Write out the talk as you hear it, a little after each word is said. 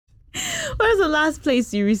Where's the last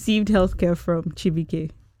place you received healthcare from, Chibike?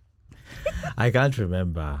 I can't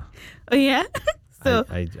remember. Oh, yeah? So,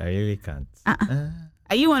 I really can't.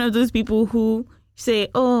 Are you one of those people who say,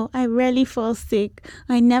 oh, I rarely fall sick,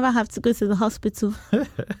 I never have to go to the hospital?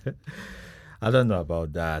 I don't know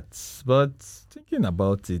about that. But thinking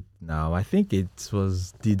about it now, I think it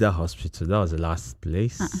was Dida Hospital. That was the last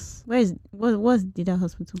place. What's Dida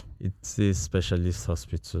Hospital? It's a specialist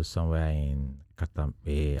hospital somewhere in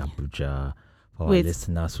Katampe, Abuja. For our Wait.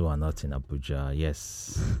 listeners who are not in Abuja,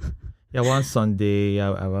 yes. Yeah, one Sunday,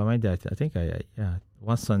 I remember.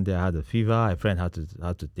 One Sunday I had a fever. A friend had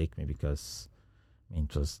to take me because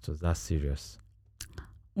it was that serious.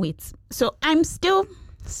 Wait, so I'm still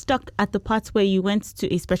stuck at the part where you went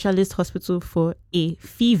to a specialist hospital for a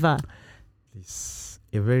fever. It's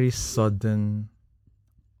a very sudden,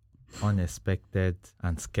 unexpected,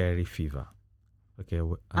 and scary fever. Okay,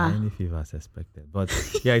 any fever as expected, but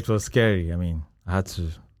yeah, it was scary. I mean, I had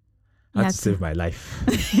to save my life.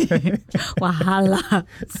 Wahala.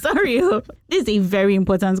 Sorry. This is a very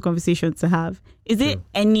important conversation to have. Is it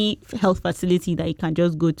any health facility that you can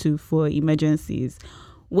just go to for emergencies?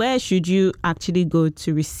 Where should you actually go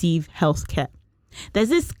to receive health care? There's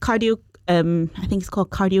this I think it's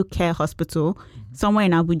called Cardio Care Hospital, somewhere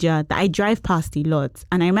in Abuja that I drive past a lot.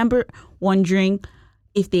 And I remember wondering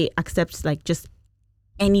if they accept like just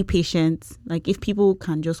any patient, like if people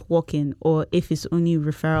can just walk in or if it's only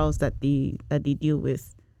referrals that they deal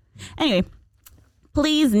with. Anyway,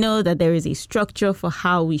 please know that there is a structure for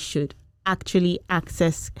how we should actually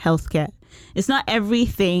access healthcare. It's not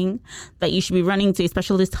everything that you should be running to a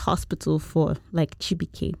specialist hospital for, like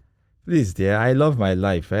Chibike. Please, dear, I love my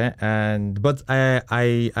life, but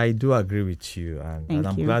I do agree with you, and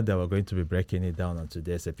I'm glad that we're going to be breaking it down on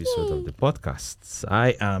today's episode of the podcast.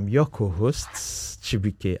 I am your co-host,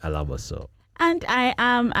 Chibike Alaboso. And I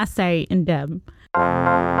am Asari Ndem.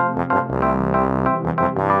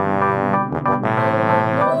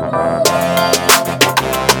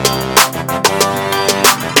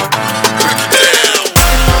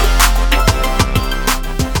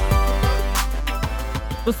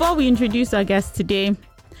 Before we introduce our guest today,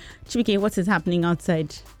 Chibike, what is happening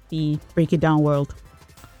outside the Break It Down world?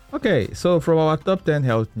 Okay, so from our top 10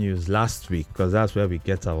 health news last week, because that's where we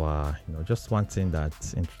get our, just one thing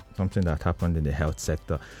something that happened in the health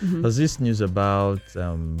sector. Was this news about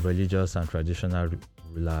religious and traditional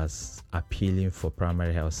rulers appealing for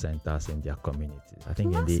primary health centers in their communities. I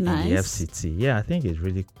think in the FCT. Yeah, I think it's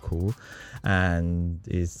really cool. And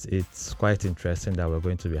it's quite interesting that we're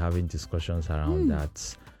going to be having discussions around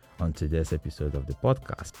that on today's episode of the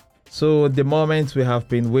podcast. So the moment we have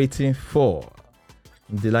been waiting for.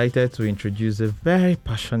 I'm delighted to introduce a very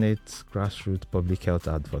passionate grassroots public health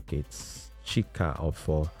advocate, Chika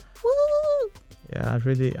Offor. Yeah,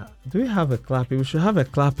 really. Do we have a clapping? We should have a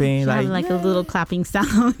clapping. A little clapping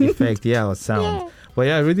sound. Effect, or sound. Yeah. But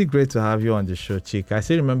yeah, really great to have you on the show, Chika. I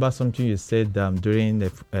still remember something you said during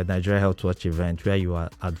the Nigeria Health Watch event where you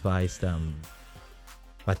advised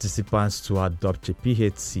participants to adopt a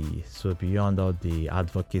PHC. So beyond all the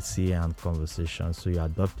advocacy and conversation, so you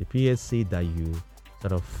adopt a PHC that you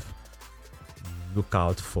sort of look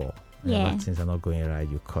out for. When things are not going right,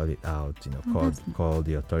 you call it out, call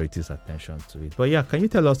the authorities' attention to it. But yeah, can you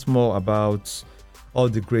tell us more about all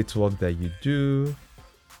the great work that you do,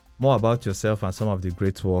 more about yourself and some of the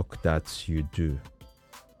great work that you do?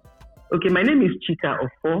 Okay, my name is Chika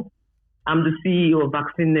Offor. I'm the CEO of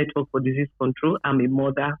Vaccine Network for Disease Control. I'm a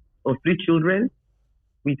mother of 3 children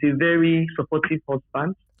with a very supportive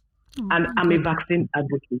husband, and I'm a vaccine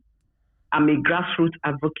advocate. I'm a grassroots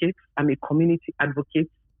advocate. I'm a community advocate.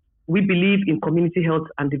 We believe in community health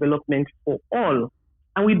and development for all.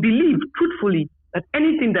 And we believe, truthfully, that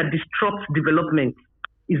anything that disrupts development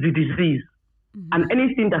is the disease. And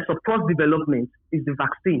anything that supports development is the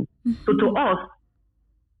vaccine. So to us,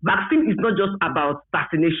 vaccine is not just about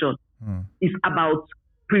vaccination. It's about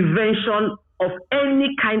prevention of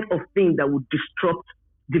any kind of thing that would disrupt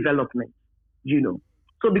development,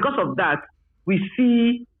 So because of that, we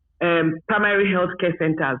see primary health care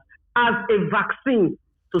centers as a vaccine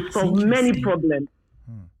to solve many problems,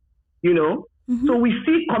 So we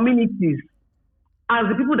see communities as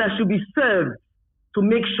the people that should be served to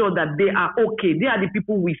make sure that they are okay. They are the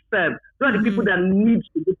people we serve. They are the people that need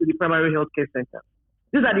to go to the primary health care center.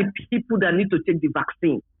 These are the people that need to take the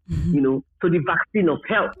vaccine, so the vaccine of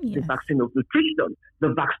health, the vaccine of nutrition,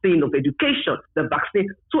 the vaccine of education, the vaccine.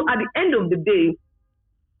 So at the end of the day,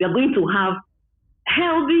 we are going to have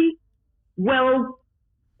healthy,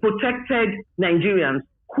 well-protected Nigerians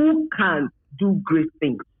who can do great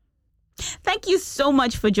things. Thank you so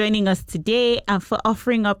much for joining us today and for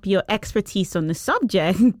offering up your expertise on the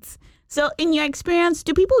subject. So, in your experience,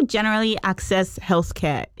 do people generally access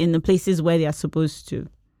healthcare in the places where they are supposed to?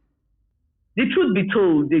 The truth be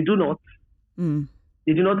told, they do not. Mm.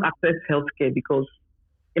 They do not access healthcare because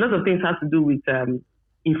a lot of things have to do with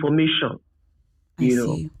information. I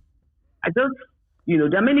see.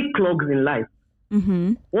 There are many clogs in life.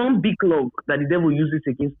 Mm-hmm. One big clog that the devil uses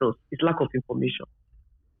against us is lack of information.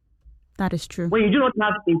 That is true. When you do not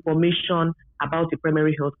have information about a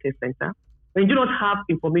primary healthcare center, when you do not have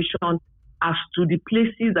information as to the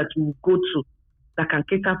places that you go to that can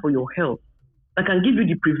cater for your health, that can give you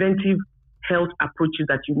the preventive health approaches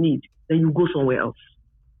that you need, then you go somewhere else.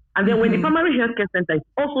 And then when the primary healthcare center is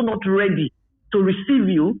also not ready to receive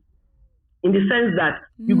you, in the sense that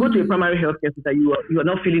you go to a primary healthcare center, you are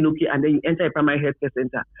not feeling okay, and then you enter a primary healthcare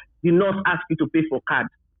center, the nurse asks you to pay for card.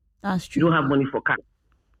 That's true. You don't have money for card.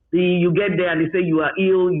 You get there and they say you are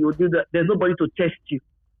ill, there's nobody to test you.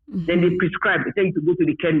 Mm-hmm. Then they prescribe, they tell you to go to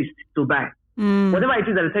the chemist to buy. Whatever it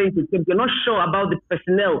is that they tell you to take, you're not sure about the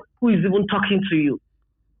personnel who is even talking to you.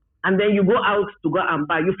 And then you go out to go and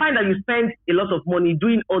buy. You find that you spend a lot of money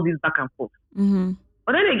doing all this back and forth. Mm-hmm.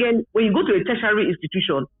 But then again, when you go to a tertiary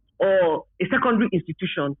institution or a secondary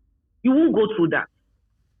institution, you won't go through that.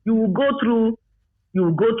 You will go through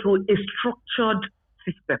a structured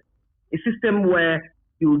system, a system where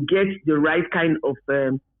you will get the right kind of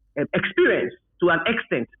experience to an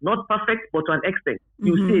extent, not perfect, but to an extent.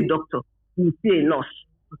 You will see a doctor, you will see a nurse,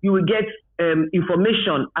 you will get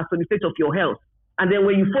information as to the state of your health. And then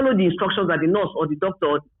when you follow the instructions that the nurse or the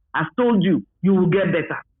doctor has told you, you will get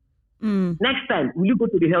better. Next time, will you go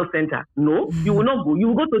to the health center? No, you will not go. You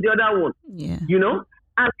will go to the other one. Yeah.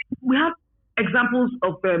 And we have examples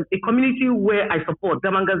of a community where I support,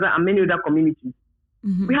 Damangaza and many other communities.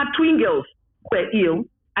 We had twin girls who were ill.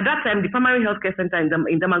 At that time, the primary healthcare center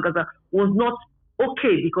in Damangaza was not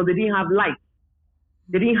okay because they didn't have light.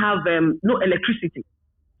 They didn't have no electricity.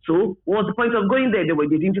 So what was the point of going there?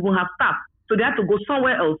 They didn't even have staff. So they had to go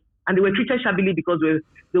somewhere else, and they were treated shabbily because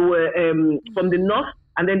they were from the north,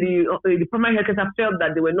 and then the primary health center felt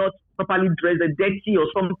that they were not properly dressed, dirty or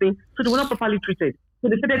something, so they were not properly treated. So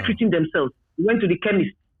they started treating themselves. They went to the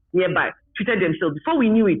chemist nearby, treated themselves. Before we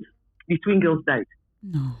knew it, the twin girls died.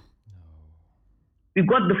 No. We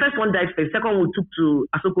got the first one died first. The second one we took to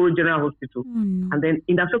Asokoro General Hospital, and then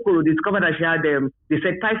in Asokoro they discovered that she had they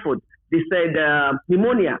said typhoid, they said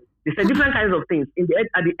pneumonia, they said different kinds of things.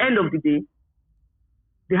 At the end of the day,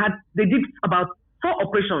 they did about 4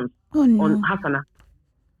 operations on Hassana,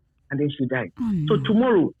 and then she died. So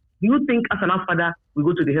tomorrow, do you think Hassana's father will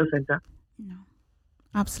go to the health center? No,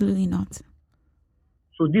 absolutely not.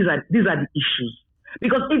 So these are the issues.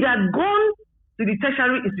 Because if they had gone to the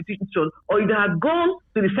tertiary institution or if they had gone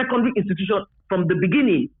to the secondary institution from the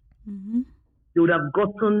beginning, they would have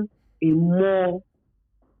gotten a more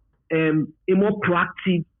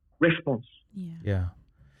proactive response. Yeah.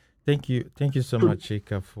 Thank you so much,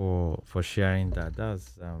 Chika, for sharing that.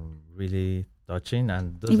 That's really touching,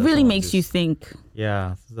 and it really makes you think.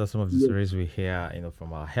 Yeah, those are some of the stories we hear,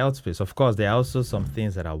 from our health space. Of course, there are also some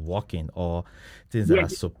things that are working or things that are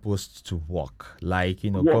supposed to work, like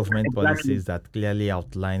government policies that clearly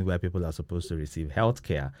outline where people are supposed to receive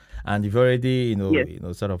healthcare. And you've already,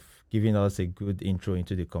 sort of giving us a good intro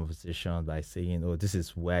into the conversation by saying, "Oh, this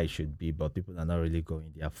is where it should be," but people are not really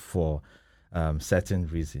going there for certain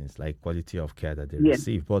reasons, like quality of care that they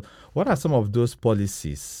receive. But what are some of those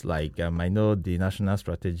policies? Like I know the National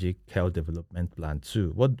Strategic Health Development Plan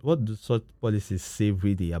too. What do such policies say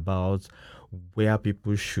really about where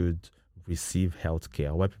people should receive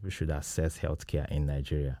healthcare, where people should access healthcare in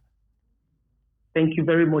Nigeria? Thank you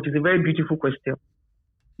very much. It's a very beautiful question.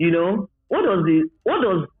 What does the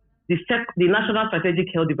National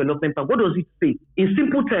Strategic Health Development Plan, what does it say? In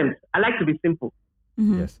simple terms, I like to be simple.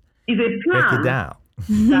 Yes. It's a plan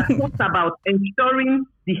that talks about ensuring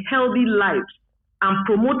the healthy lives and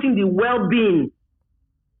promoting the well-being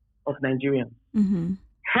of Nigerians.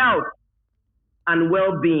 Health and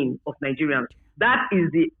well-being of Nigerians. That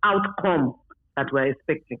is the outcome that we're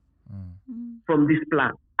expecting from this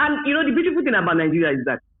plan. And the beautiful thing about Nigeria is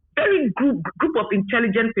that very group of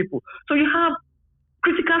intelligent people. So you have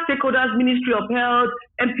critical stakeholders, Ministry of Health,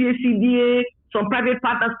 MPACDA, some private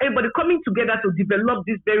partners, everybody coming together to develop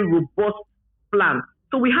this very robust plan.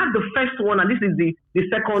 So we have the first one, and this is the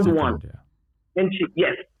second one. Yeah.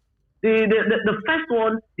 Yes. The first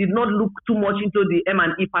one did not look too much into the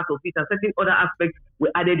M&E part of it, and certain other aspects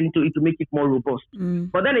were added into it to make it more robust.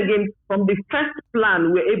 But then again, from the first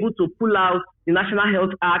plan, we're able to pull out the National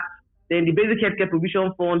Health Act, then the Basic Healthcare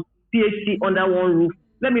Provision Fund, PHC under one roof,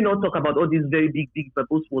 let me not talk about all these very big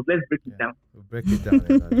purpose words. Let's break it down. We'll break it down.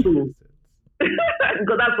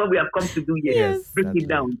 Because that's what we have come to do here. Yes. Break it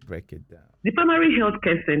down. Break it down. The primary health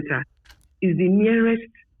care center is the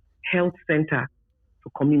nearest health center to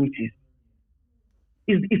communities.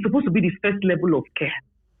 It's supposed to be the first level of care.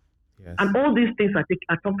 Yes. And all these things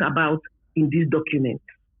are talked about in this document.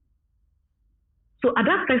 So at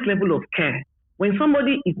that first level of care, when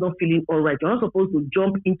somebody is not feeling all right, you're not supposed to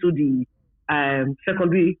jump into the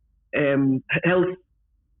secondary health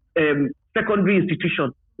secondary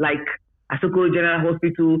institution like Asoko General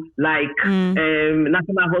Hospital, like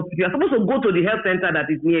National Hospital. You're supposed to go to the health center that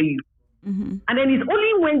is near you. Mm-hmm. And then it's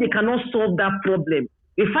only when they cannot solve that problem,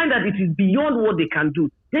 they find that it is beyond what they can do,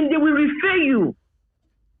 then they will refer you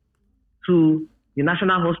to the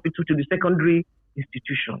National Hospital, to the secondary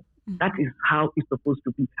institution. Mm-hmm. That is how it's supposed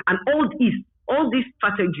to be. And all this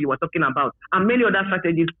strategy we're talking about, and many other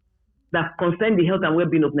strategies that concern the health and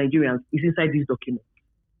well-being of Nigerians is inside this document.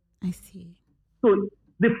 I see. So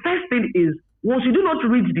the first thing is, once you do not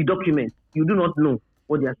read the document, you do not know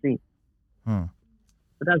what they are saying. So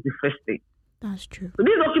that's the first thing. That's true. So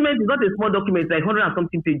this document is not a small document, it's like 100 and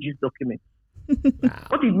something pages document. Wow.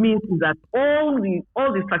 What it means is that all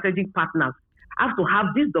the strategic partners have to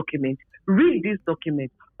have this document, read this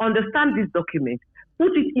document, understand this document,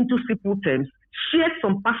 put it into simple terms, share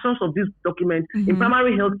some passions of this document in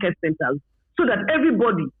primary health care centers so that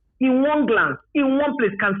everybody in one glance, in one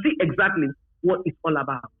place can see exactly what it's all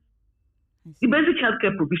about. The Basic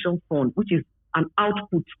Healthcare Provision Fund, which is an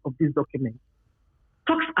output of this document,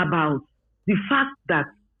 talks about the fact that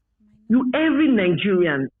every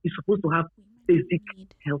Nigerian is supposed to have basic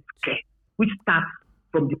health care, which starts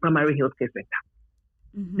from the primary health care center.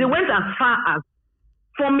 Mm-hmm. They went as far as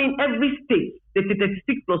forming every state, the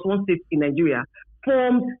 36 plus 1 states in Nigeria,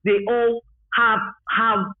 they all have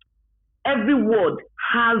every ward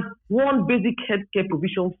has one basic healthcare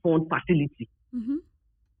provision fund facility. Mm-hmm.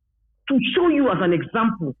 To show you as an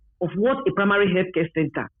example of what a primary healthcare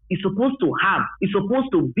center is supposed to have, is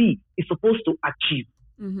supposed to be, is supposed to achieve.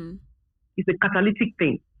 Mm-hmm. It's a catalytic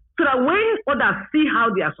thing. So that when others see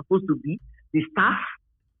how they are supposed to be, the staff,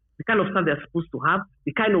 the kind of staff they're supposed to have,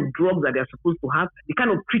 the kind of drugs that they're supposed to have, the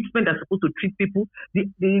kind of treatment they're supposed to treat people, the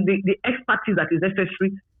expertise that is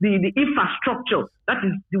necessary, the infrastructure, that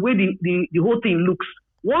is the way the whole thing looks.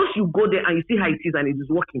 Once you go there and you see how it is and it is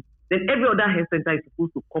working, then every other health center is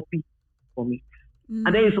supposed to copy from it. Mm-hmm.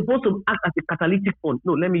 And then you're supposed to act as a catalytic fund.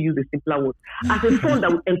 No, let me use a simpler word. As a fund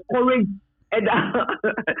that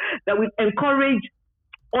will encourage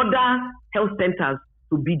other health centers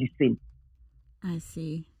to be the same. I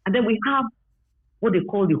see. And then we have what they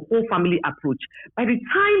call the whole family approach. By the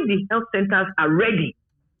time the health centers are ready,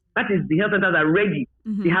 that is, the health centers are ready,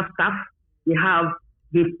 they have staff,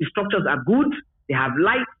 the structures are good, they have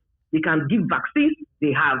lights, they can give vaccines,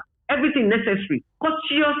 they have everything necessary,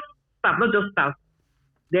 courteous staff, not just staff.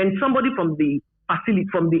 Then somebody from the facility,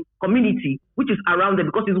 from the community, which is around them,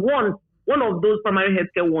 because it's one of those primary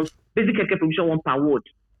healthcare ones, basic healthcare provision one per ward.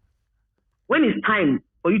 When it's time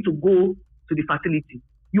for you to go to the facility,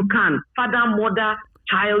 you can. Father, mother,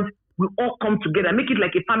 child will all come together, make it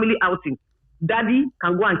like a family outing. Daddy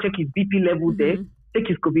can go and check his BP level there, take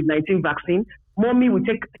his COVID-19 vaccine. Mommy will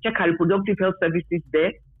check her reproductive health services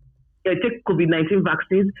there, take COVID-19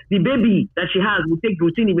 vaccines. The baby that she has will take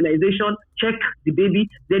routine immunization, check the baby.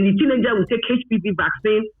 Then the teenager will take HPV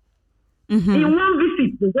vaccine. Mm-hmm. In one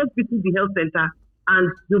visit, they just visit the health center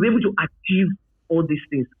and they'll be able to achieve all these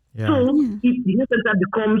things. Yeah. So the health center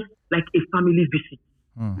becomes like a family visit.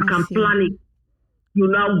 You can plan it. You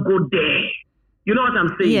now go there. You know what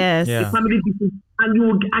I'm saying? Yes. A family visit, and you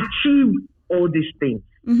will achieve all these things.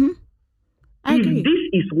 Mm-hmm. I agree. This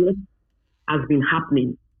is what has been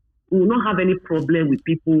happening. We will not have any problem with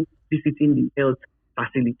people visiting the health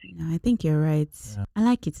facility. No, I think you're right. Yeah. I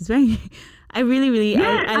like it. It's very. I really.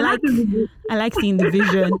 Yeah, I like seeing the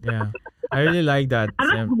vision. Yeah, I really like that.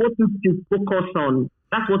 And that's what we should focus on.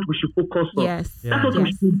 That's what we should focus on. Yes. That's what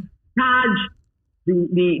we should charge the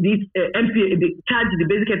charge the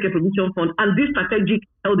Basic Healthcare Provision Fund and this strategic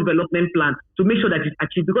health development plan to make sure that it's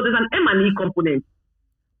achieved, because there's an M&E component.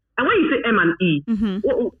 And when you say M&E,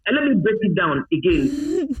 let me break it down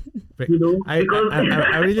again.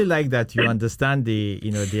 I really like that you understand the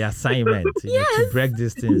assignment to break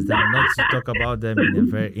these things down, not to talk about them in a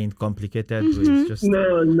very complicated way. It's just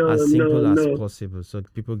as simple as possible, so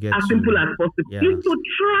people get as simple as possible. Yeah. It's to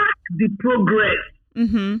track the progress.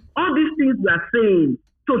 Mm-hmm. All these things we are saying,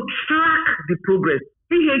 to track the progress.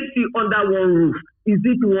 PHC under one roof, is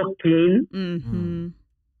it working? Mm-hmm.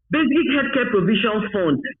 Basic Healthcare Provision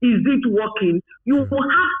Fund, is it working? You will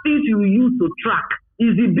have things you use to track.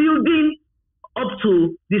 Is the building up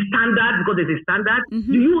to the standard because there's a standard?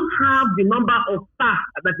 Do you have the number of staff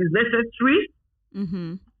that is necessary?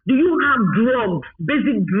 Do you have drugs,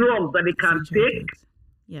 basic drugs that they can take?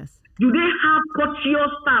 Yes. Do they have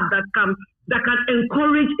courteous staff that can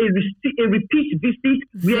encourage a repeat visit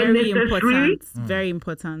where necessary? Very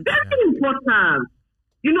important. Very important.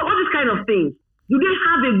 You know, all these kind of things. Do they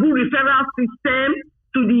have a good referral system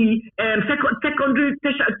to the secondary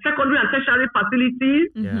and tertiary facilities?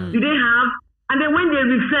 Do they have? And then when they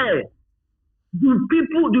refer, do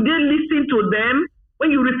they listen to them? When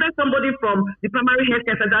you refer somebody from the primary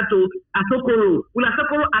healthcare center to Asokoro, will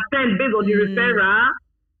Asokoro attend based on the referral?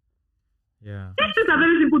 Yeah. These are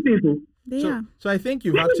very simple things. So I think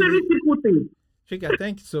you've actually very simple things. Chika,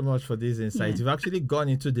 thank you so much for these insights. You've actually gone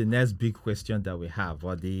into the next big question that we have,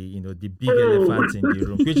 or the big elephant in the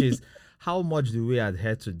room, which is how much do we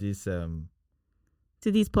adhere to this to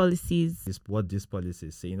these policies? What these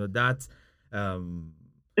policies say. That's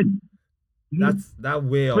that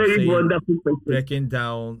way of saying, breaking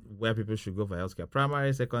down where people should go for healthcare,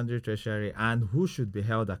 primary, secondary, tertiary, and who should be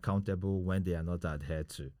held accountable when they are not adhered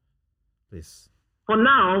to. Please. For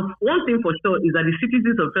now, one thing for sure is that the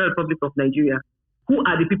citizens of the Federal Republic of Nigeria, who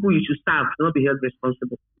are the people you should serve, should not be held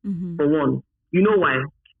responsible. For one, you know why?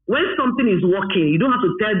 When something is working, you don't have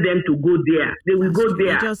to tell them to go there. They will go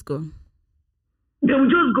there. They just go. They will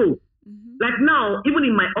just go. Like now, even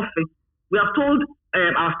in my office, we have told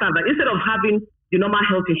our staff that instead of having the normal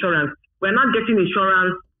health insurance, we're not getting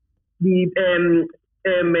insurance, the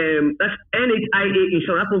that's NHIA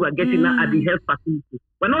insurance we're getting now at the health facility.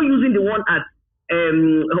 We're not using the one at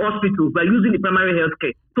hospitals, we're using the primary health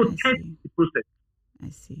care to test the process. I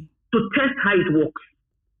see. To test how it works.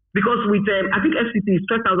 Because with, I think FCT is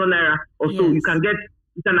 12,000 naira or so, you can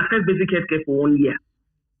access basic health care for 1 year.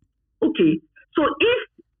 Okay. So if,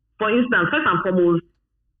 for instance, first and foremost,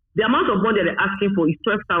 the amount of money they're asking for is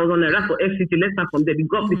 12,000 naira for FCT, let's start from there.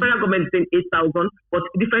 Because the federal government is saying 8,000, but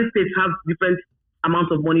different states have different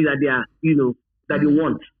amounts of money that they are, that they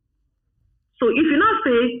want. So if you now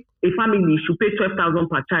say a family should pay 12,000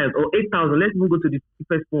 per child or 8,000, let's even go to the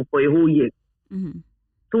cheapest one for a whole year.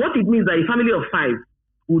 So what it means that a family of 5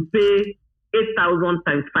 would pay 8,000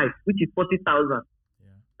 times 5, which is 40,000.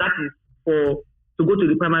 That is to go to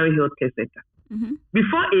the primary health care center.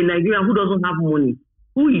 Before a Nigerian who doesn't have money,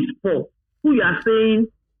 who is poor, who you are saying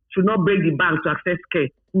should not break the bank to access care,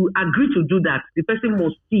 who agree to do that, the person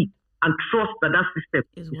must see and trust that system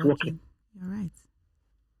is working. You're right.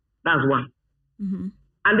 That's one.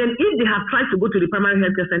 And then if they have tried to go to the primary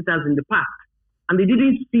healthcare centers in the past and they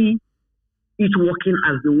didn't see it working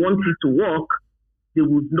as they want it to work, they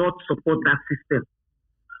would not support that system.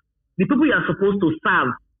 The people you are supposed to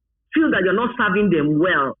serve feel that you're not serving them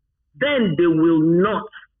well, then they will not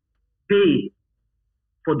pay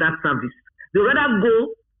for that service. They rather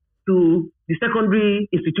go to the secondary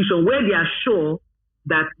institution where they are sure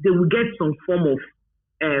that they will get some form of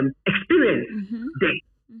experience there.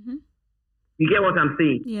 You get what I'm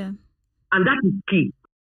saying? Yeah. And that is key.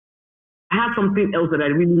 I have something else that I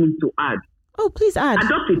really need to add. Oh, please add.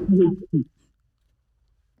 Adopt a PhD.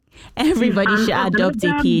 Everybody should adopt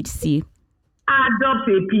a PhD. Adopt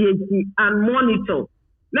a PhD and monitor.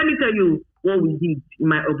 Let me tell you what we did in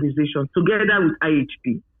my organization together with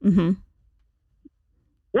IHP.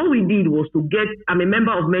 What we did was I'm a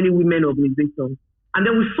member of many women organizations, and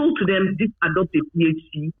then we sold to them this adopt a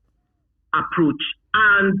PhD approach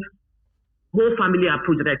and whole family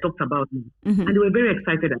approach that I talked about. And they were very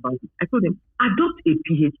excited about it. I told them, adopt a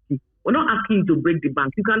PhD. We're not asking you to break the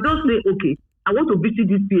bank. You can just say, okay, I want to visit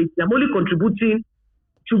this PhD. I'm only contributing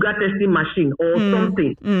sugar testing machine or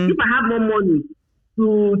something. If I have more money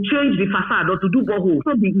to change the facade or to do borehole,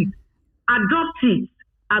 so be it. Adopt it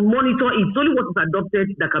and monitor it. It's only what is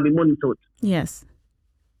adopted that can be monitored. Yes.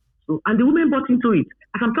 So, and the women bought into it.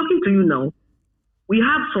 As I'm talking to you now, we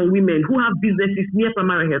have some women who have businesses near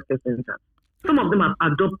primary healthcare centers. Some of them have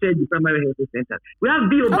adopted the primary healthcare centers. We have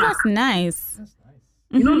Biobac. Oh, that's nice.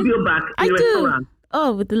 You know Biobac in restaurant.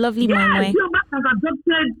 Oh, with the lovely Moimoi. Yeah, Biobac has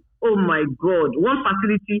adopted, oh my God, one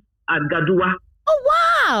facility at Gadua. Oh,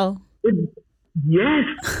 wow. Yes.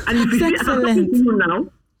 And if you see, as I'm talking to you now,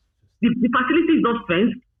 the facility is not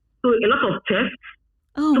fenced, so a lot of tests,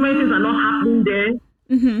 so many things are not happening there.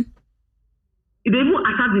 They even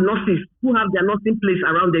attack the nurses who have their nursing place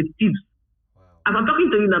around their tips. As I'm talking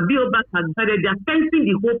to you now, Biobac has decided they are fencing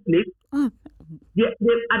the whole place. They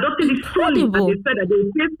adopted it solely, and they said that they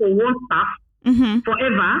will pay for one staff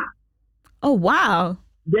forever. Oh, wow.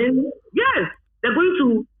 Then, yes, they're going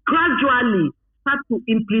to gradually start to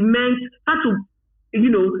implement,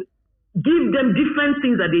 give them different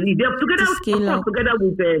things that they need. They're together, together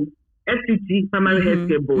with FCT, Primary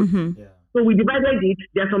Healthcare Board. Yeah. So we divided it.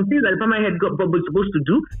 There are some things that the Primary Healthcare Board is supposed to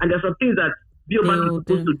do, and there are some things that Biobank is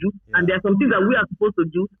supposed to do, and there are some things that we are supposed to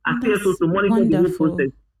do as CSO to monitor the whole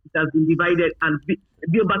process. It has been divided, and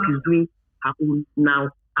Biobank is doing her own now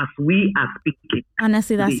as we are speaking.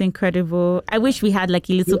 Honestly, that's incredible. I wish we had like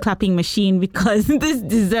a little clapping machine because this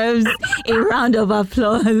deserves a round of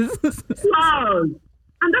applause. Wow.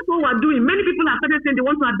 And that's what we're doing. Many people are started saying they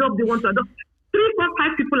want to adopt. 3, 4,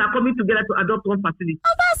 5 people are coming together to adopt one facility.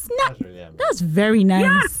 Oh, that's very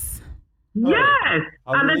nice. Yes.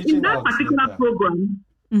 And then in that particular program,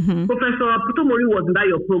 Professor Putomori was in that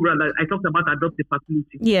your program that I talked about adopt a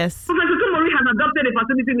facility. Yes. Professor Putomori has adopted a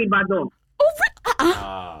facility in Ibadan.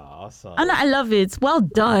 Awesome. I love it. Well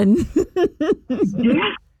done. Awesome.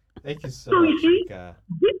 Yes. Thank you so So much. you see,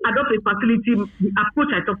 this adopt a facility, the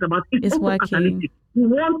approach I talked about, is also catalytic. We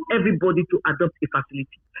want everybody to adopt a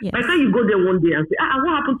facility. Yes. By the time you go there one day and say,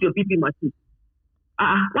 what happened to your PP machine?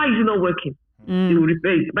 Why is it not working? You will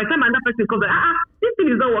repair it. By the time another person comes, this thing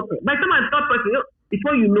is not working. By the time I third person,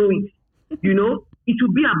 before you know it, it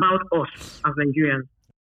will be about us as Nigerians.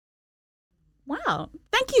 Wow.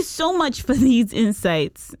 Thank you so much for these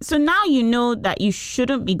insights. So now you know that you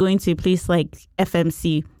shouldn't be going to a place like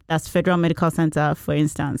FMC, that's Federal Medical Center, for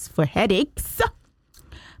instance, for headaches.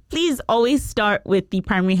 Please always start with the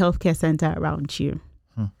primary healthcare center around you.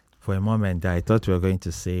 For a moment, I thought we were going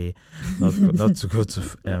to say not to go to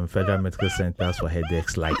Federal Medical Centers for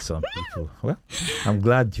headaches like some people. Well, I'm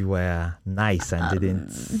glad you were nice and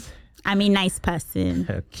didn't. I'm a nice person.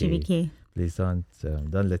 Okay. Chibike. Please don't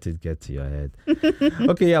let it get to your head.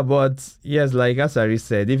 Okay, yeah, but yes, like Asari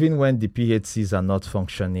said, even when the PHCs are not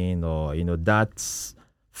functioning, or that's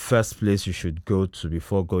first place you should go to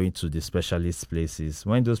before going to the specialist places.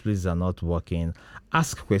 When those places are not working,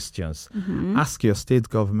 ask questions. Ask your state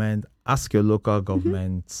government, ask your local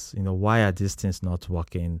government. Why are these things not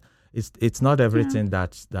working? It's not everything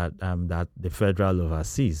that the federal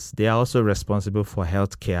oversees. They are also responsible for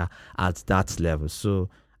healthcare at that level. So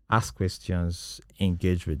ask questions,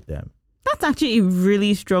 engage with them. That's actually a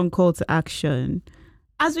really strong call to action.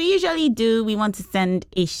 As we usually do, we want to send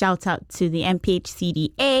a shout out to the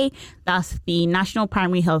NPHCDA, that's the National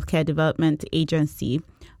Primary Healthcare Development Agency,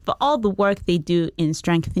 for all the work they do in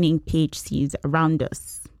strengthening PHCs around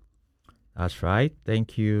us. That's right.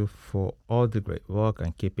 Thank you for all the great work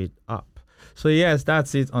and keep it up. So yes,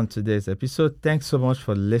 that's it on today's episode. Thanks so much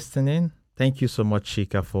for listening. Thank you so much,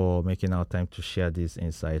 Chika, for making our time to share these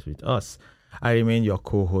insights with us. I remain your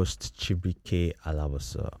co-host, Chibike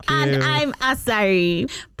Alaboso. And I'm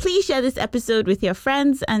Asari. Please share this episode with your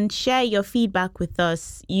friends and share your feedback with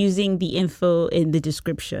us using the info in the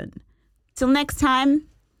description. Till next time,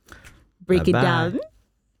 break it down.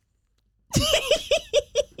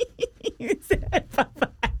 You said bye-bye.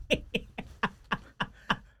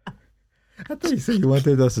 I thought you said you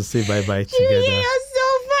wanted us to say bye-bye together. You're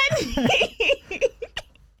so funny.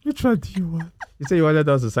 Which one do you want? You said you wanted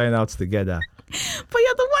us to sign out together. But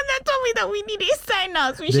you're the one that told me that we need a sign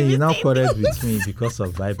out. Then you now quarreled with me because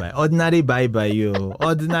of bye-bye. Ordinary bye-bye, yo.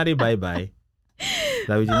 Ordinary bye-bye.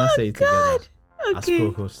 That we did not say it together as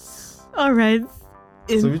co-hosts. All right.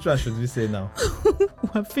 So which one should we say now?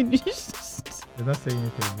 We're finished. You're not saying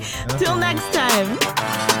anything. Till next time.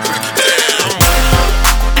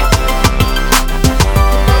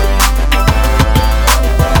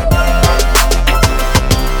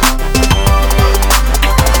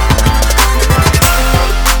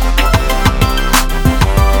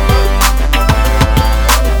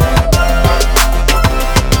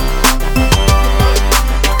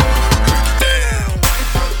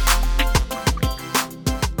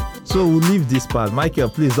 So we'll leave this part. Michael,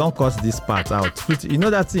 please don't cut this part out. You know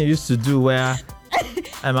that thing you used to do where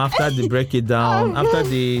after the break it down, after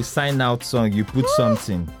the sign out song, you put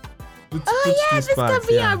something. Put this can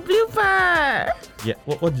be our blooper. Yeah.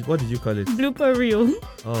 What did you call it? Blooper reel.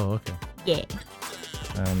 Oh, okay. Yeah.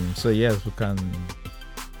 So yes, we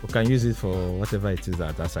can use it for whatever it is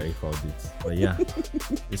that Asari called it. But yeah,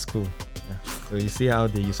 it's cool. Yeah. So you see how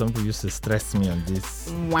some people used to stress me on this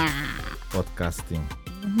podcasting.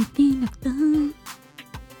 Everything I've done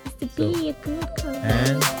is to be a good coach.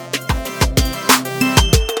 And